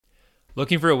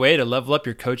Looking for a way to level up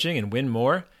your coaching and win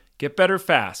more? Get better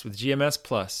fast with GMS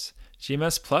Plus.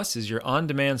 GMS Plus is your on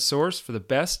demand source for the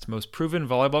best, most proven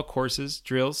volleyball courses,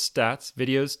 drills, stats,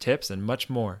 videos, tips, and much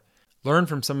more. Learn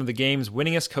from some of the game's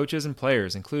winningest coaches and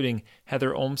players, including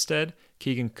Heather Olmstead,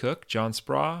 Keegan Cook, John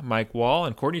Spraw, Mike Wall,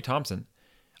 and Courtney Thompson.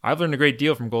 I've learned a great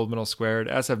deal from Gold Medal Squared,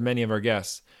 as have many of our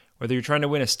guests. Whether you're trying to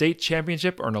win a state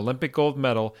championship or an Olympic gold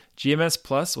medal, GMS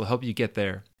Plus will help you get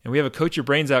there. And we have a Coach Your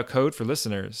Brains Out code for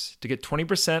listeners. To get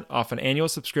 20% off an annual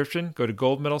subscription, go to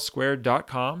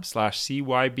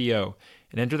goldmedalsquared.com/CYBO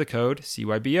and enter the code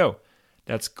CYBO.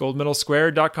 That's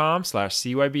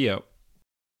goldmedalsquared.com/CYBO.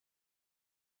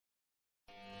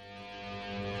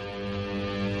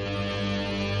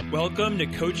 Welcome to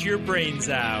Coach Your Brains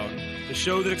Out, the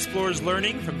show that explores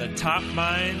learning from the top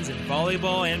minds in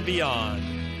volleyball and beyond.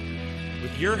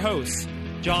 With your hosts,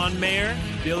 John Mayer,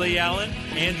 Billy Allen,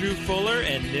 Andrew Fuller,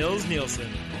 and Nils Nielsen.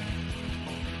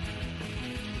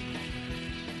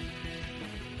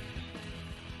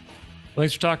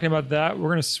 Thanks for talking about that. We're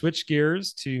going to switch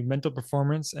gears to mental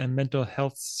performance and mental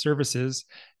health services.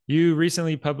 You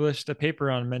recently published a paper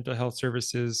on mental health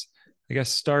services. I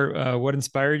guess what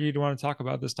inspired you to want to talk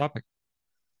about this topic?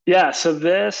 Yeah, so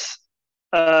this,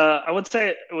 I would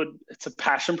say it's a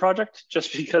passion project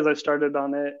just because I started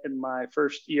on it in my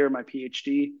first year of my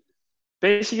PhD.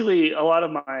 Basically, a lot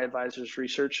of my advisor's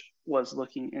research was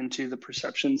looking into the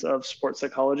perceptions of sports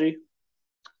psychology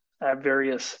at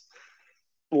various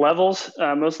levels,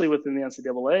 mostly within the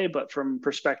NCAA, but from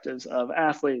perspectives of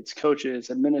athletes,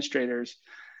 coaches, administrators.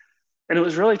 And it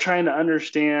was really trying to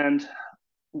understand,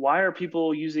 why are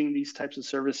people using these types of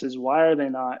services? Why are they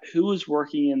not? Who is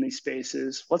working in these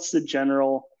spaces? What's the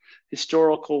general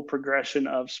historical progression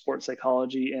of sports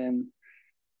psychology in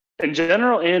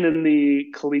general and in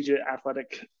the collegiate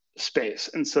athletic space?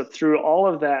 And so through all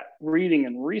of that reading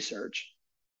and research,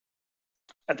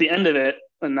 at the end of it,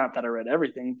 and not that I read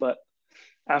everything, but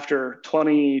after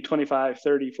 20, 25,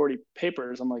 30, 40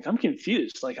 papers, I'm like, I'm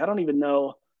confused. Like, I don't even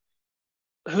know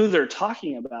who they're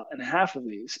talking about in half of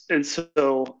these. And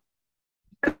so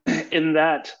in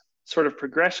that sort of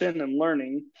progression and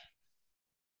learning,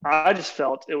 I just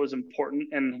felt it was important,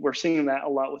 and we're seeing that a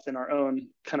lot within our own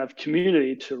kind of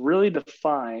community, to really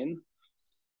define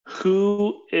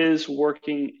who is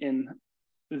working in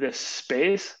this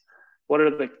space. What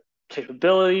are the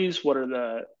capabilities? What are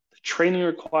the training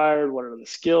required? What are the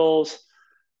skills?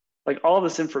 Like all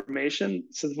this information,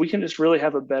 so that we can just really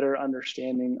have a better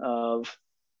understanding of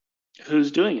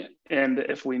who's doing it. And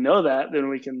if we know that, then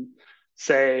we can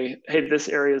say, hey, this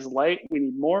area is light, we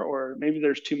need more, or maybe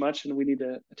there's too much and we need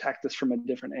to attack this from a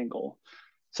different angle.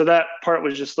 So that part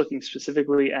was just looking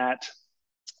specifically at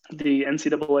the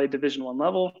NCAA Division I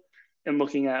level and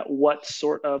looking at what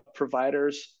sort of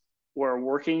providers were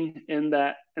working in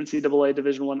that NCAA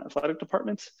Division I athletic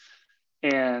departments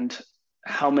and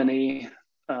how many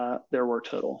there were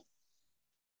total.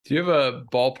 Do you have a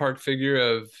ballpark figure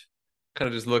of kind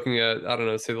of just looking at, I don't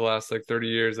know, say the last like 30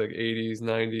 years, like 80s,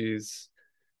 90s,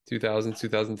 2000s,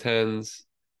 2010s,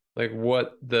 like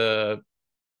what the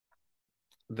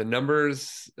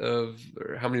numbers of,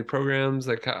 or how many programs,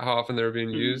 like how often they were being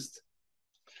used?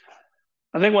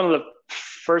 I think one of the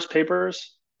first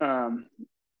papers,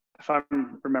 if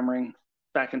I'm remembering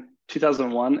back in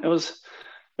 2001, it was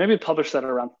maybe published at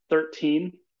around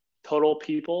 13 total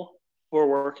people who are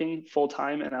working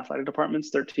full-time in athletic departments,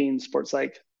 13 sports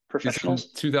psych professionals.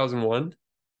 2001?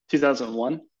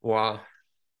 2001. Wow.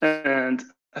 And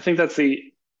I think that's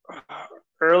the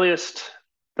earliest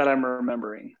that I'm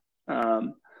remembering.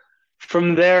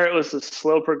 From there, it was a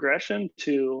slow progression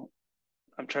to,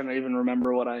 I'm trying to even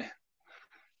remember what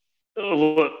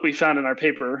we found in our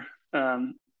paper,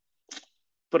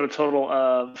 but a total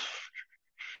of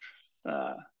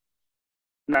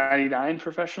 99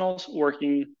 professionals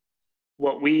working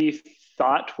what we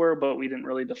thought were, but we didn't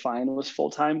really define was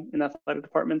full-time in athletic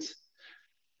departments.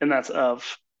 And that's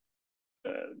of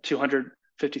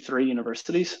 253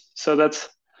 universities. So that's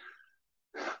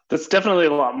definitely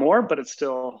a lot more, but it's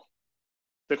still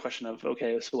the question of,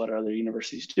 okay, so what are other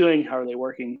universities doing? How are they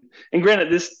working? And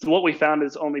granted, what we found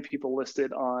is only people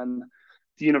listed on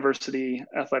the university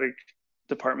athletic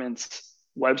department's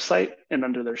website and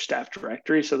under their staff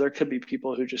directory. So there could be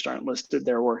people who just aren't listed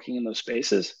there working in those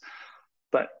spaces.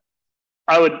 But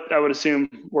I would assume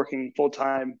working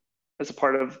full-time as a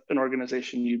part of an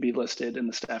organization, you'd be listed in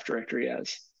the staff directory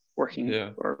as working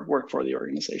or work for the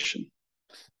organization.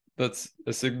 That's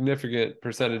a significant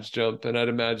percentage jump. And I'd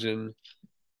imagine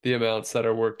the amounts that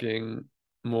are working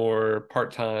more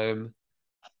part-time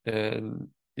and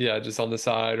just on the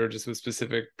side or just with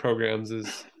specific programs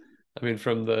is, I mean,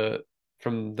 from the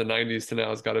from the 90s to now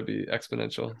has got to be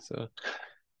exponential. So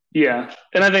Yeah,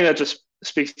 and I think that just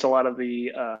speaks to a lot of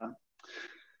the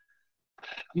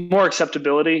more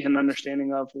acceptability and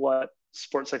understanding of what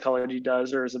sports psychology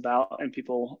does or is about, and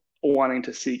people wanting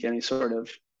to seek any sort of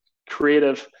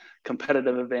creative,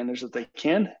 competitive advantage that they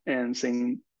can, and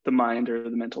seeing the mind or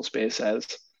the mental space as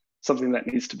something that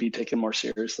needs to be taken more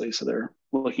seriously. So they're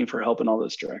looking for help in all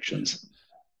those directions.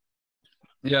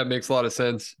 yeah, it makes a lot of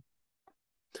sense.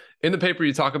 In the paper,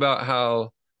 you talk about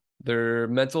how there are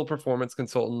mental performance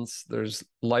consultants, there's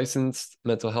licensed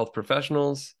mental health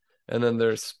professionals, and then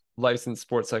there's licensed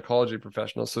sports psychology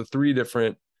professionals. So 3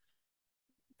 different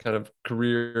kind of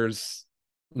careers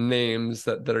names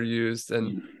that are used,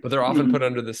 but they're often put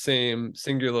under the same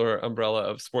singular umbrella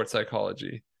of sports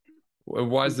psychology.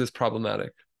 Why is this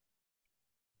problematic?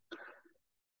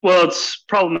 Well, it's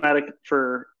problematic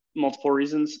for multiple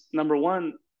reasons. Number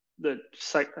one,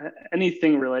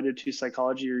 anything related to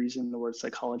psychology or using the word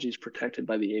psychology is protected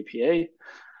by the APA.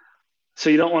 So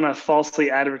you don't want to falsely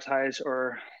advertise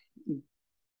or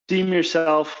deem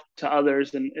yourself to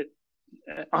others. And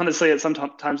honestly, it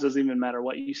sometimes doesn't even matter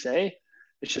what you say.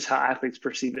 It's just how athletes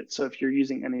perceive it. So if you're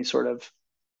using any sort of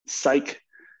psych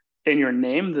in your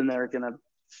name, then they're going to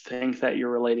think that you're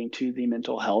relating to the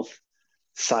mental health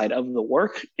side of the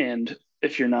work. And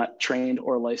if you're not trained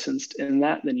or licensed in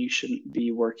that, then you shouldn't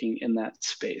be working in that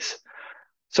space.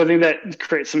 So I think that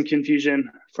creates some confusion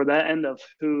for that end of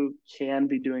who can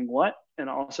be doing what, and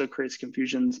also creates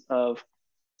confusions of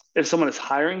if someone is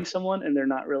hiring someone and they're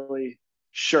not really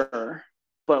sure,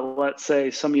 but let's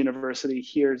say some university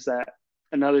hears that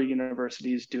another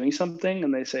university is doing something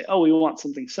and they say, oh, we want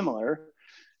something similar.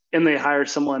 And they hire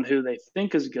someone who they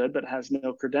think is good, but has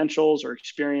no credentials or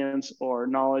experience or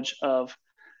knowledge of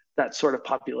that sort of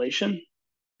population,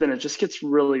 then it just gets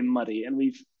really muddy. And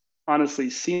we've honestly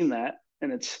seen that.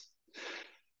 And it's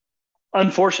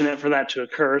unfortunate for that to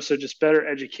occur. So just better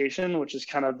education, which is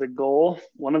kind of the goal.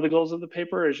 One of the goals of the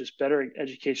paper is just better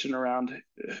education around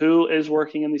who is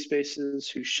working in these spaces,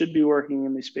 who should be working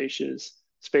in these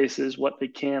spaces, what they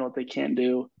can, what they can't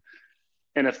do.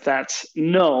 And if that's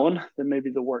known, then maybe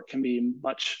the work can be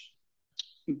much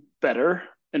better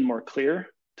and more clear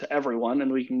to everyone.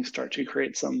 And we can start to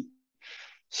create some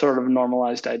sort of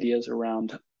normalized ideas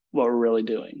around what we're really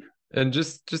doing. And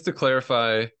just to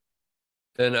clarify,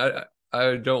 and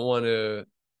I don't want to,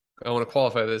 I want to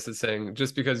qualify this as saying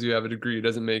just because you have a degree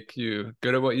doesn't make you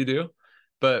good at what you do.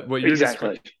 But what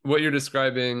you're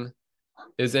describing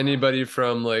is anybody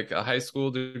from like a high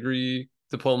school degree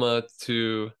diploma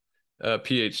to a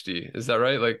PhD. Is that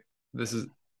right? Like this is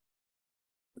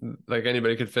like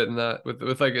anybody could fit in that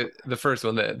with like the first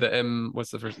one, what's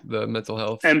the first, the mental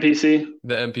health MPC,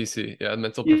 the MPC, yeah,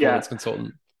 mental performance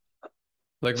consultant.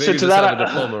 Like they so could just have a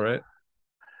diploma, right?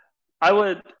 I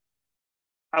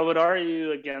would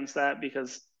argue against that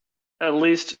because at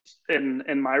least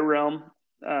in my realm,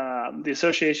 the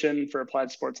Association for Applied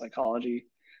Sports Psychology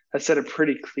has set a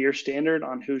pretty clear standard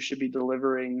on who should be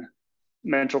delivering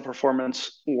mental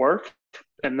performance work,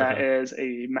 and that is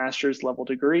a master's level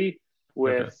degree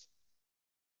with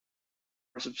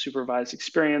of supervised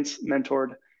experience,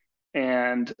 mentored,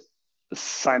 and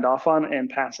signed off on, and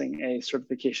passing a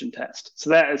certification test. So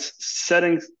that is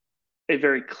setting a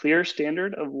very clear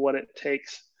standard of what it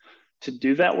takes to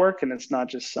do that work. And it's not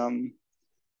just some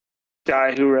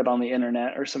guy who read on the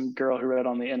internet or some girl who read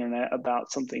on the internet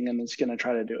about something and is going to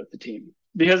try to do it with the team.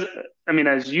 Because, I mean,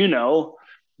 as you know,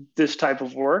 this type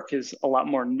of work is a lot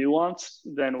more nuanced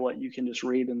than what you can just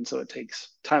read. And so it takes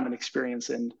time and experience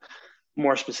and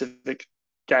more specific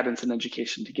guidance and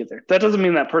education to get there. That doesn't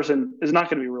mean that person is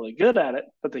not going to be really good at it,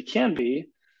 but they can be.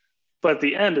 But at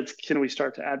the end, it's can we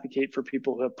start to advocate for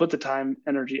people who have put the time,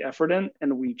 energy, effort in,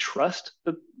 and we trust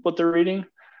what they're reading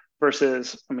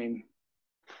versus, I mean,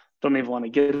 don't even want to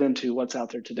get into what's out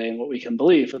there today and what we can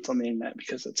believe it's on the internet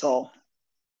because it's all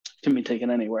can be taken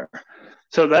anywhere.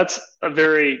 So that's a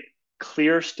very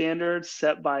clear standard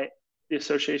set by the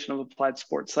Association of Applied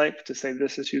Sports Psych to say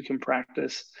this is who can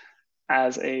practice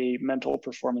as a mental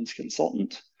performance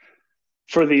consultant.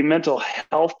 For the mental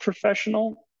health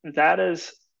professional, that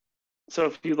is, so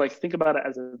if you like think about it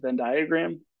as a Venn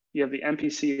diagram, you have the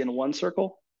MPC in one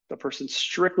circle, the person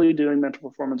strictly doing mental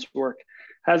performance work,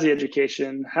 has the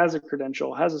education, has a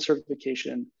credential, has a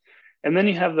certification. And then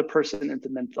you have the person in the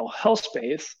mental health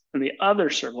space in the other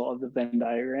circle of the Venn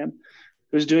diagram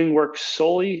who's doing work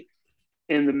solely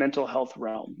in the mental health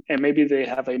realm. And maybe they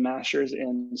have a master's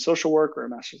in social work or a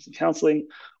master's in counseling,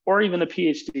 or even a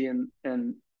PhD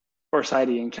in or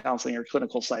PsyD in counseling or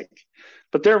clinical psych.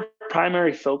 But their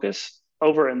primary focus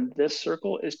over in this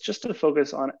circle is just to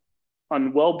focus on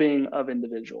on well-being of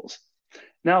individuals.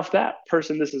 Now, if that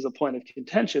person, this is a point of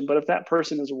contention, but if that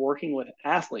person is working with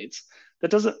athletes,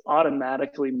 that doesn't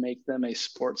automatically make them a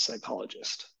sports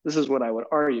psychologist. This is what I would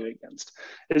argue against.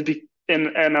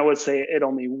 And I would say it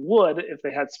only would if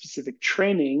they had specific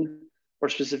training or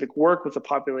specific work with the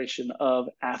population of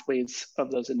athletes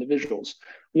of those individuals.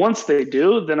 Once they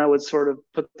do, then I would sort of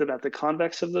put them at the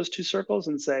convex of those two circles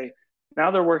and say,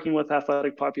 now they're working with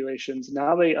athletic populations.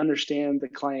 Now they understand the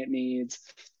client needs.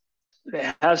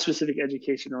 They have specific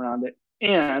education around it.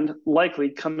 And likely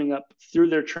coming up through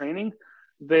their training,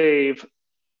 they've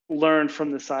learned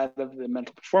from the side of the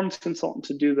mental performance consultant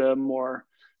to do the more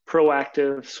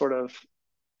proactive sort of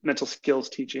mental skills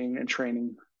teaching and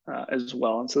training as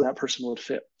well. And so that person would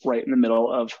fit right in the middle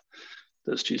of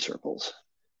those two circles.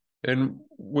 And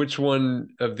which one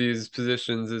of these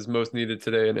positions is most needed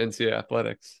today in NCAA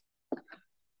athletics?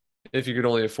 If you could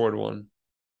only afford one.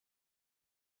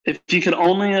 If you could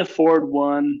only afford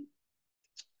one,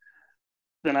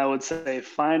 then I would say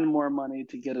find more money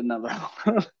to get another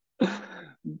one.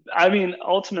 I mean,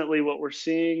 ultimately what we're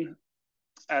seeing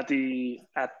at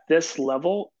this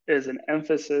level is an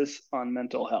emphasis on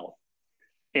mental health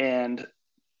and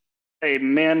a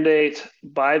mandate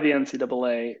by the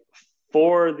NCAA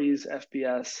for these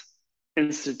FBS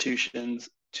institutions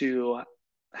to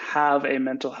have a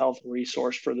mental health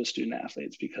resource for the student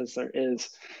athletes, because there is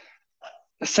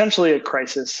essentially a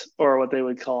crisis, or what they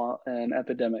would call an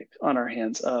epidemic, on our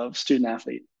hands of student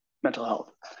athlete mental health,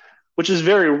 which is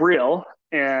very real.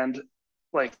 And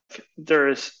like there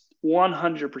is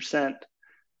 100%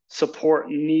 support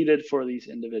needed for these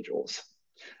individuals.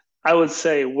 I would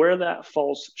say where that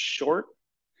falls short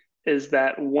is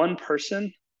that one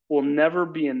person will never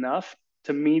be enough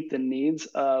to meet the needs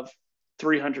of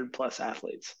 300 plus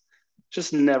athletes.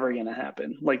 Just never going to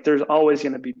happen. Like there's always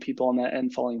going to be people on that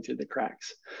end falling through the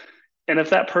cracks. And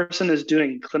if that person is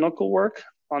doing clinical work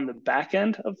on the back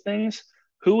end of things,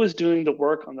 who is doing the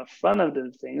work on the front end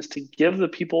of things to give the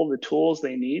people the tools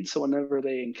they need, so whenever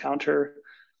they encounter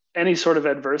any sort of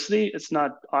adversity, it's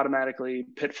not automatically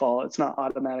pitfall. It's not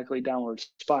automatically downward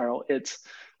spiral. It's,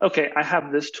 okay, I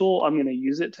have this tool. I'm going to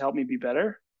use it to help me be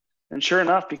better. And sure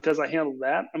enough, because I handled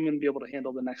that, I'm going to be able to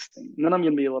handle the next thing. And then I'm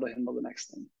going to be able to handle the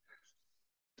next thing.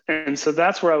 And so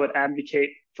that's where I would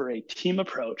advocate for a team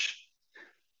approach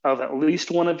of at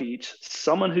least one of each,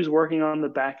 someone who's working on the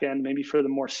back end, maybe for the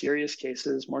more serious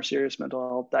cases, more serious mental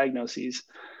health diagnoses,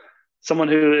 someone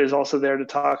who is also there to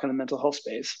talk in the mental health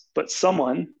space, but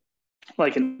someone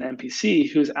like an NPC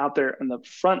who's out there in the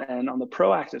front end on the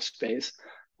proactive space,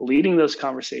 leading those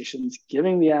conversations,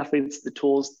 giving the athletes the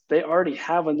tools they already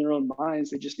have in their own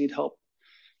minds. They just need help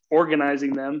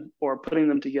organizing them or putting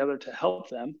them together to help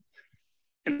them.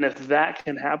 And if that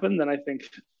can happen, then I think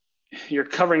you're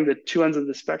covering the two ends of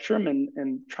the spectrum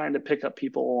and trying to pick up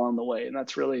people along the way. And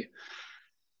that's really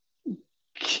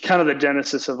kind of the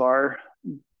genesis of our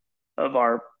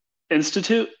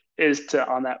institute, is to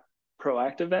on that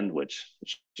proactive end, which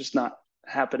is just not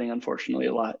happening, unfortunately,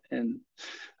 a lot in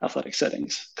athletic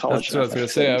settings, college. That's what I was going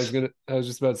to say. I was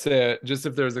just about to say, just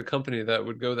if there was a company that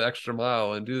would go the extra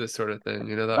mile and do this sort of thing,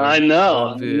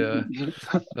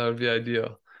 that would be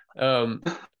ideal. And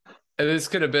this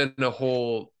could have been a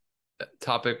whole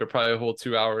topic, or probably a whole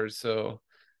 2 hours. So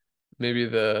maybe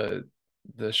the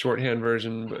shorthand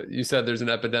version, but you said there's an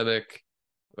epidemic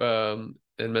in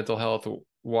mental health.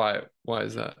 Why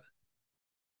is that?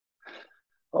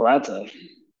 Well, that's a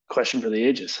question for the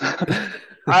ages.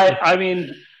 I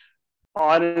mean,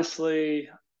 honestly,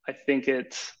 I think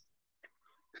it's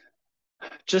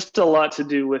just a lot to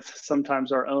do with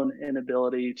sometimes our own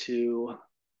inability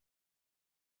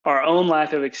our own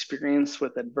lack of experience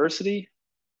with adversity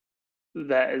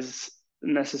that is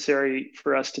necessary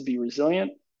for us to be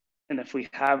resilient. And if we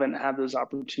haven't had those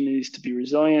opportunities to be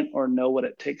resilient or know what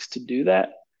it takes to do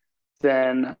that,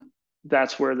 then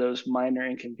that's where those minor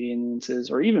inconveniences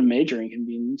or even major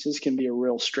inconveniences can be a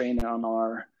real strain on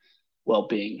our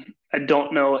well-being. I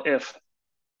don't know if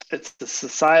it's a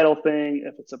societal thing,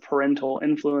 if it's a parental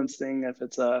influence thing, if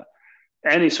it's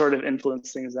any sort of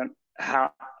influence things that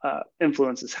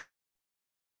influences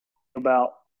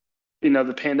about,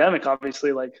 the pandemic.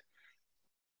 Obviously, like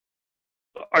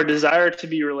our desire to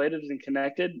be related and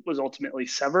connected was ultimately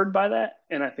severed by that.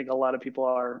 And I think a lot of people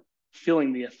are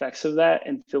feeling the effects of that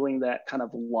and feeling that kind of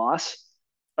loss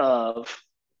of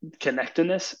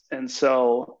connectedness. And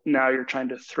so now you're trying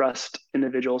to thrust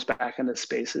individuals back into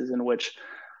spaces in which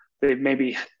they've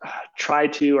maybe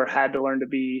tried to or had to learn to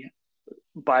be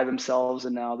by themselves,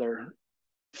 and now they're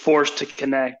forced to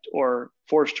connect or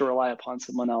forced to rely upon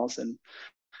someone else. And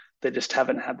they just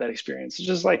haven't had that experience. It's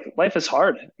just like life is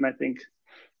hard. And I think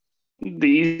the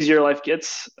easier life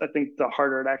gets, I think the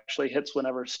harder it actually hits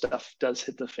whenever stuff does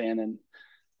hit the fan and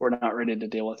we're not ready to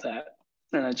deal with that.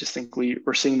 And I just think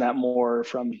we're seeing that more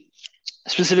from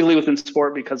specifically within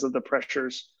sport because of the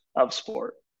pressures of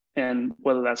sport, and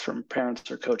whether that's from parents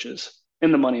or coaches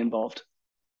and the money involved.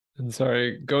 And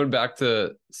sorry, going back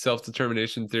to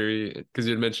self-determination theory, because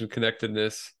you had mentioned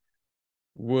connectedness,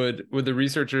 would the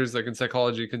researchers like in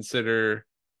psychology consider,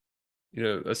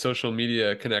 a social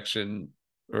media connection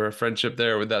or a friendship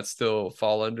there? Would that still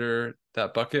fall under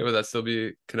that bucket? Would that still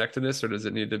be connectedness, or does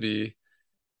it need to be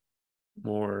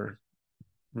more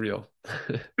real?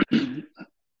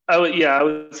 I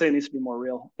would say it needs to be more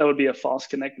real. That would be a false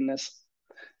connectedness.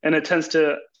 And it tends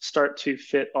to start to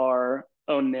fit our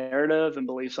own narrative and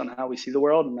beliefs on how we see the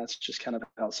world. And that's just kind of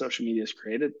how social media is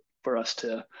created for us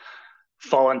to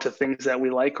fall into things that we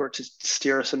like or to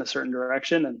steer us in a certain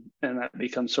direction. And that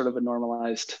becomes sort of a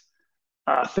normalized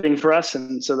thing for us.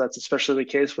 And so that's especially the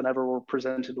case whenever we're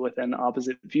presented with an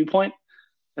opposite viewpoint,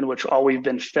 in which all we've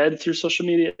been fed through social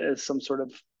media is some sort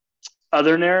of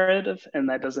other narrative. And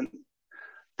that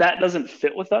doesn't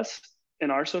fit with us in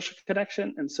our social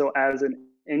connection. And so as an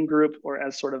in-group or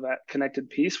as sort of that connected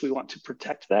piece, we want to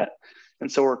protect that.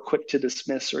 And so we're quick to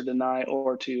dismiss or deny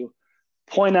or to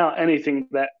point out anything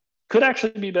that could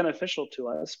actually be beneficial to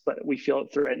us, but we feel it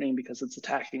threatening because it's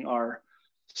attacking our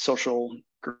social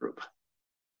group.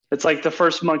 It's like the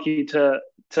first monkey to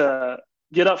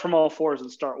get up from all fours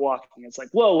and start walking. It's like,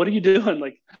 whoa, what are you doing?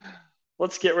 Like,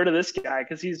 let's get rid of this guy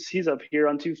because he's up here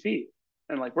on 2 feet.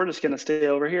 And like, we're just going to stay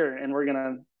over here and we're going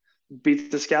to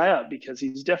beat this guy up because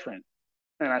he's different.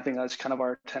 And I think that's kind of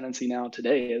our tendency now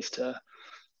today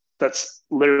that's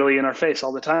literally in our face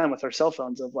all the time with our cell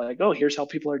phones of like, oh, here's how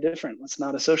people are different. Let's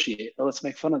not associate, or let's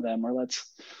make fun of them, or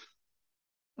let's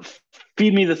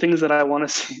feed me the things that I want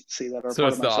to see that are so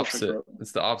part it's of my the social opposite. growth.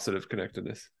 It's the opposite of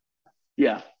connectedness.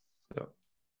 Yeah.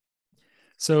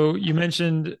 So you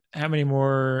mentioned how many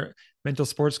more mental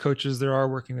sports coaches there are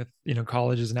working with,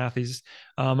 colleges and athletes.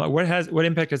 What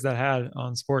impact has that had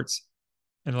on sports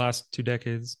in the last 2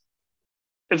 decades?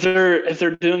 If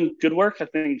they're doing good work, I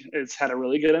think it's had a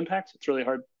really good impact. It's really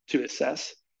hard to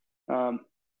assess.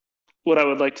 What I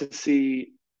would like to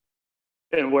see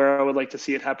and where I would like to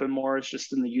see it happen more is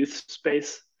just in the youth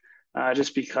space,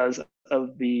 just because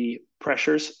of the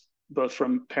pressures, both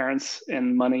from parents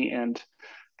and money and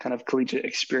kind of collegiate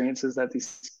experiences that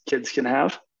these kids can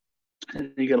have.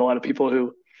 And you get a lot of people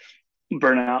who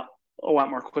burn out a lot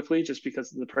more quickly just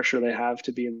because of the pressure they have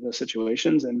to be in those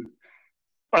situations. And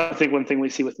I think one thing we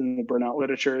see within the burnout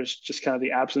literature is just kind of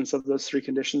the absence of those 3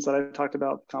 conditions that I talked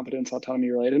about: competence, autonomy,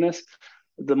 relatedness,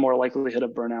 the more likelihood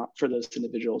of burnout for those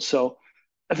individuals. So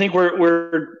I think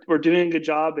we're doing a good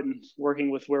job in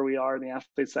working with where we are and the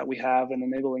athletes that we have and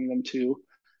enabling them to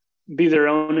be their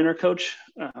own inner coach,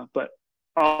 but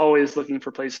always looking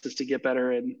for places to get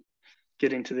better and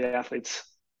getting to the athletes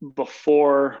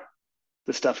before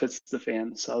the stuff hits the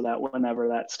fan, so that whenever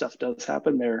that stuff does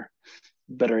happen, they're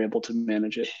better able to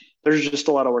manage it. There's just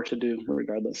a lot of work to do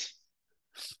regardless.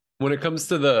 When it comes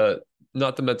to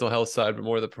not the mental health side, but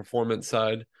more the performance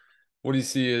side, what do you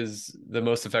see as the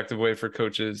most effective way for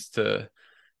coaches to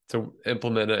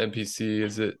implement an MPC?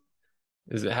 Is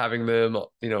it having them,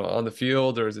 on the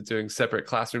field, or is it doing separate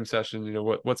classroom sessions?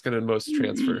 What's going to most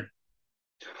transfer?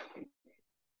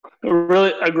 A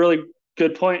really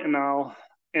good point, and I'll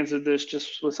answer this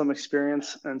just with some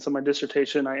experience. And so my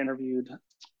dissertation, I interviewed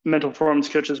mental performance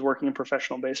coaches working in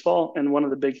professional baseball, and one of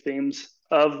the big themes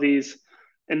of these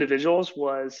individuals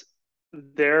was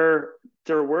their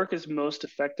work is most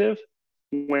effective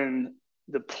when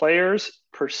the players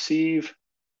perceive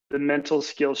the mental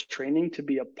skills training to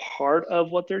be a part of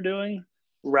what they're doing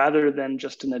rather than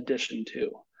just an addition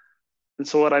to. And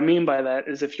so what I mean by that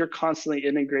is if you're constantly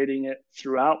integrating it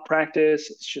throughout practice,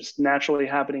 it's just naturally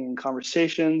happening in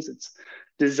conversations, it's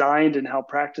designed in how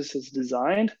practice is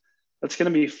designed, that's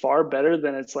going to be far better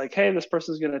than it's like, hey, this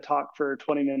person's going to talk for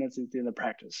 20 minutes at the end of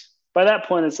practice. By that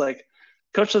point, it's like,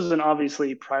 coach doesn't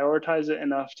obviously prioritize it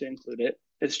enough to include it.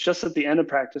 It's just at the end of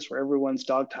practice where everyone's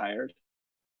dog tired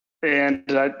and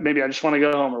maybe I just want to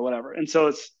go home or whatever. And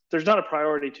so there's not a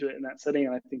priority to it in that setting.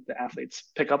 And I think the athletes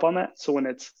pick up on that. So when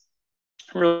it's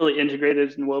really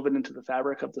integrated and woven into the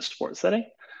fabric of the sports setting,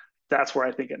 that's where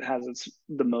I think it has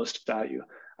the most value.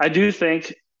 I do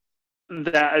think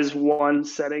that is one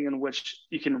setting in which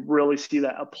you can really see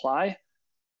that apply.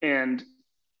 And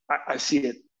I see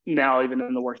it now even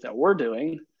in the work that we're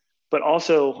doing, but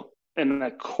also in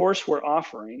the course we're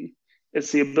offering,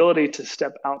 it's the ability to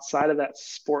step outside of that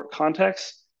sport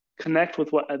context, connect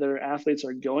with what other athletes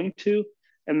are going to,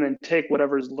 and then take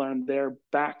whatever's learned there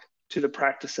back to the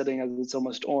practice setting as it's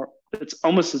almost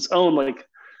its own like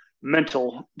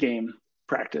mental game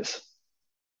practice.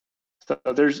 So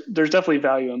there's definitely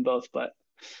value in both, but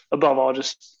above all,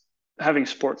 just having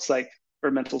sports psych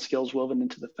or mental skills woven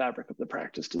into the fabric of the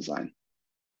practice design.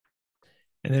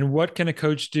 And then what can a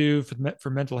coach do for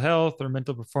mental health or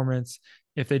mental performance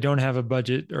if they don't have a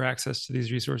budget or access to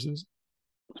these resources?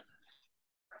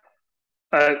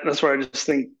 That's where I just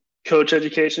think coach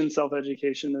education,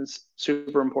 self-education is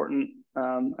super important.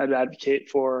 I'd advocate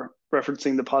for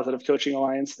referencing the Positive Coaching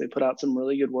Alliance. They put out some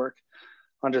really good work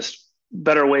on just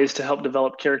better ways to help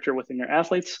develop character within your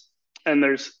athletes. And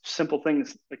there's simple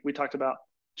things like we talked about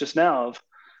just now of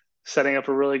setting up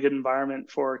a really good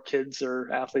environment for kids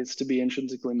or athletes to be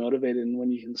intrinsically motivated. And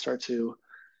when you can start to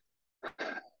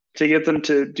get them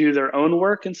to do their own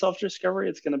work and self-discovery,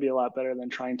 it's going to be a lot better than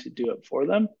trying to do it for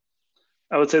them.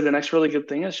 I would say the next really good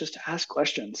thing is just to ask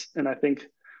questions. And I think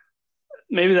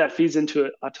maybe that feeds into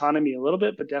autonomy a little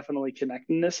bit, but definitely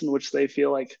connectedness, in which they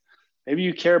feel like maybe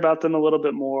you care about them a little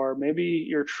bit more. Maybe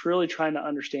you're truly trying to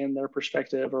understand their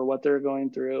perspective or what they're going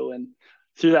through. And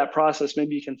through that process,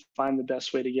 maybe you can find the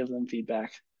best way to give them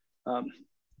feedback. But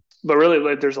really,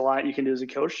 like, there's a lot you can do as a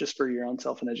coach just for your own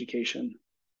self and education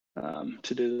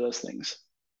to do those things.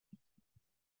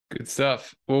 Good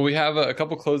stuff. Well, we have a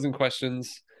couple closing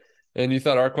questions, and you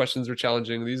thought our questions were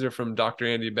challenging. These are from Dr.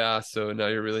 Andy Bass, so now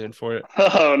you're really in for it.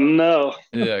 Oh, no.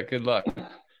 Yeah, good luck.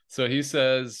 So he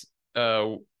says,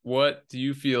 what do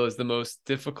you feel is the most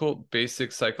difficult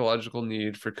basic psychological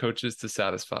need for coaches to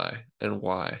satisfy, and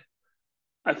why?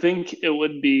 I think it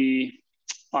would be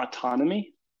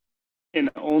autonomy,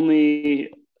 and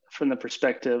only from the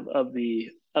perspective of the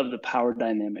power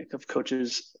dynamic of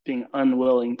coaches being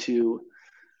unwilling to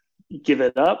give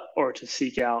it up or to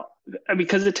seek out,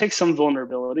 because it takes some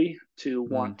vulnerability to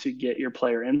want to get your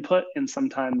player input. And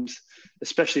sometimes,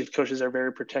 especially if coaches are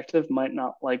very protective, might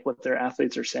not like what their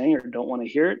athletes are saying or don't want to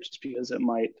hear it just because it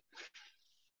might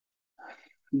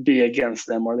be against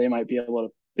them, or they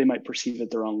might perceive it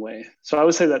the wrong way. So I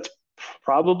would say that's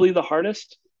probably the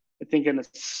hardest. I think in a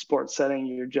sports setting,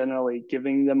 you're generally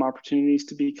giving them opportunities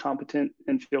to be competent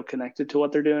and feel connected to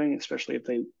what they're doing, especially if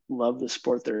they love the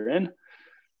sport they're in.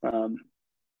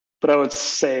 But I would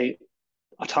say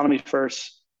autonomy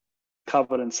first,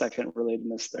 confidence second,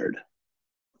 relatedness third.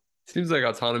 Seems like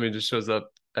autonomy just shows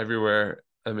up everywhere.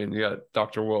 I mean, you got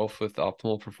Dr. Wolf with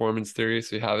optimal performance theory,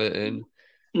 so you have it in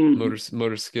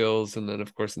motor skills, and then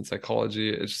of course in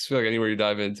psychology. I just feel like anywhere you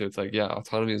dive into, it's like, yeah,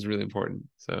 autonomy is really important.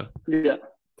 So yeah,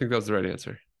 I think that was the right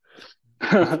answer.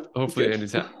 Hopefully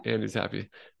Andy's happy.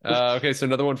 Okay, so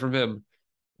another one from him.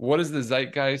 What is the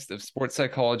zeitgeist of sports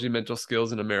psychology, mental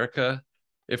skills in America?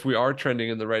 If we are trending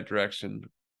in the right direction,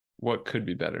 what could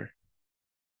be better?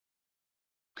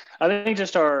 I think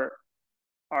just our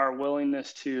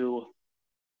willingness to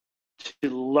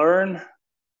learn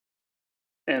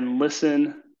and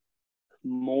listen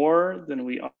more than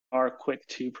we are quick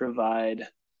to provide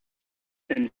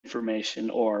information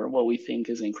or what we think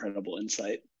is incredible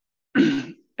insight.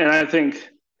 And I think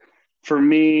for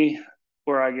me,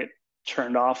 where I get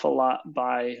turned off a lot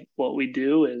by what we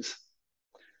do is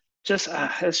just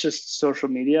it's just social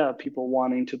media, people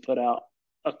wanting to put out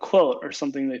a quote or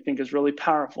something they think is really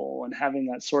powerful and having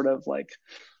that sort of like,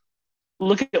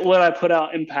 look at what I put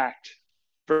out impact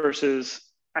versus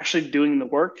actually doing the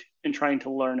work and trying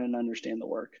to learn and understand the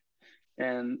work.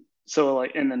 And so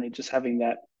like, and then just having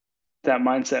that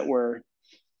mindset where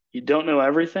you don't know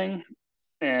everything,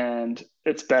 and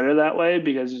it's better that way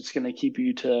because it's going to keep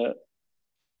you to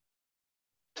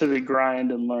the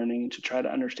grind and learning to try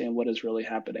to understand what is really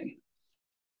happening.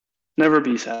 Never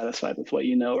be satisfied with what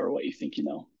you know or what you think you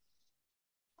know.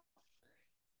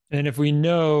 And if we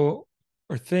know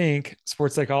or think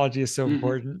sports psychology is so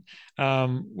important,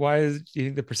 why do you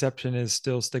think the perception is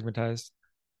still stigmatized?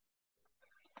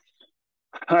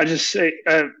 I just say,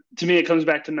 to me, it comes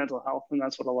back to mental health. And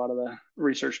that's what a lot of the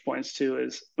research points to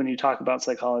is when you talk about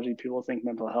psychology, people think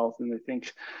mental health, and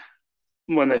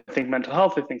when they think mental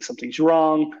health, they think something's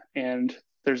wrong. And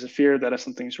there's a fear that if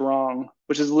something's wrong,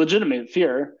 which is a legitimate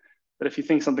fear, that if you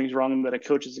think something's wrong, that a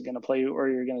coach isn't going to play you or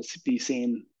you're going to be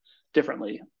seen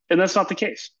differently. And that's not the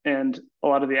case. And a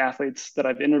lot of the athletes that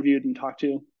I've interviewed and talked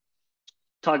to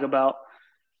talk about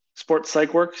sports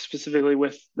psych work, specifically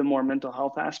with the more mental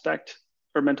health aspect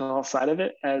or mental health side of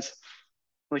it, as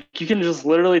like you can just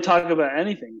literally talk about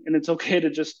anything. And it's okay to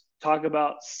just talk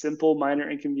about simple minor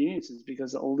inconveniences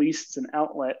because at least it's an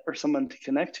outlet or someone to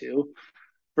connect to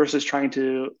versus trying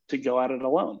to go at it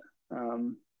alone.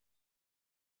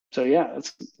 So yeah,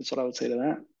 that's what I would say to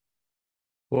that.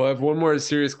 Well, I have one more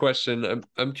serious question.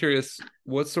 I'm curious,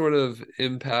 what sort of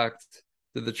impact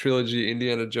did the trilogy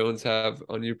Indiana Jones have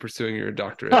on you pursuing your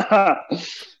doctorate?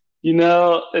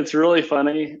 It's really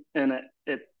funny, and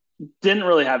it didn't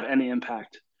really have any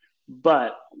impact.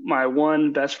 But my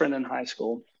one best friend in high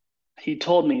school, he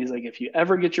told me, he's like, if you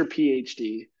ever get your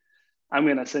PhD, I'm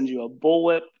going to send you a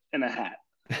bullwhip and a hat.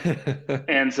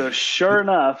 And so, sure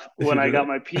enough, when I got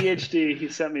my PhD, he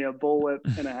sent me a bullwhip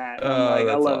and a hat. And I'm Oh, like, I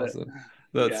that's love it. awesome.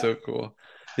 That's Yeah. so cool.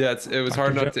 Yeah, it was Dr.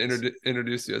 hard not to Jones.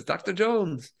 introduce you as Dr.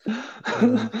 Jones. But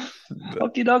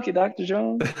Okie dokie, Dr.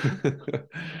 Jones.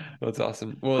 that's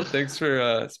awesome. Well, thanks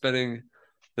for spending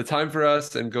the time for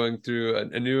us and going through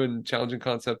a new and challenging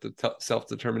concept of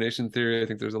self-determination theory. I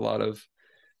think there's a lot of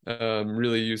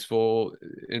really useful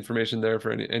information there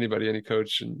for anybody, any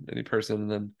coach, and any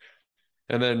person,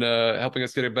 and then helping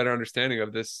us get a better understanding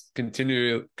of this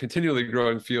continually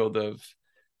growing field of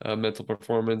mental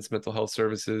performance, mental health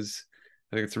services.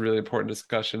 I think it's a really important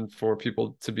discussion for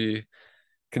people to be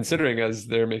considering as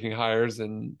they're making hires,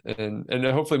 and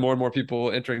hopefully more and more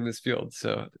people entering this field.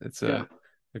 So it's Yeah.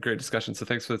 a great discussion. So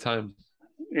thanks for the time.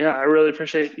 Yeah, I really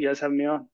appreciate you guys having me on.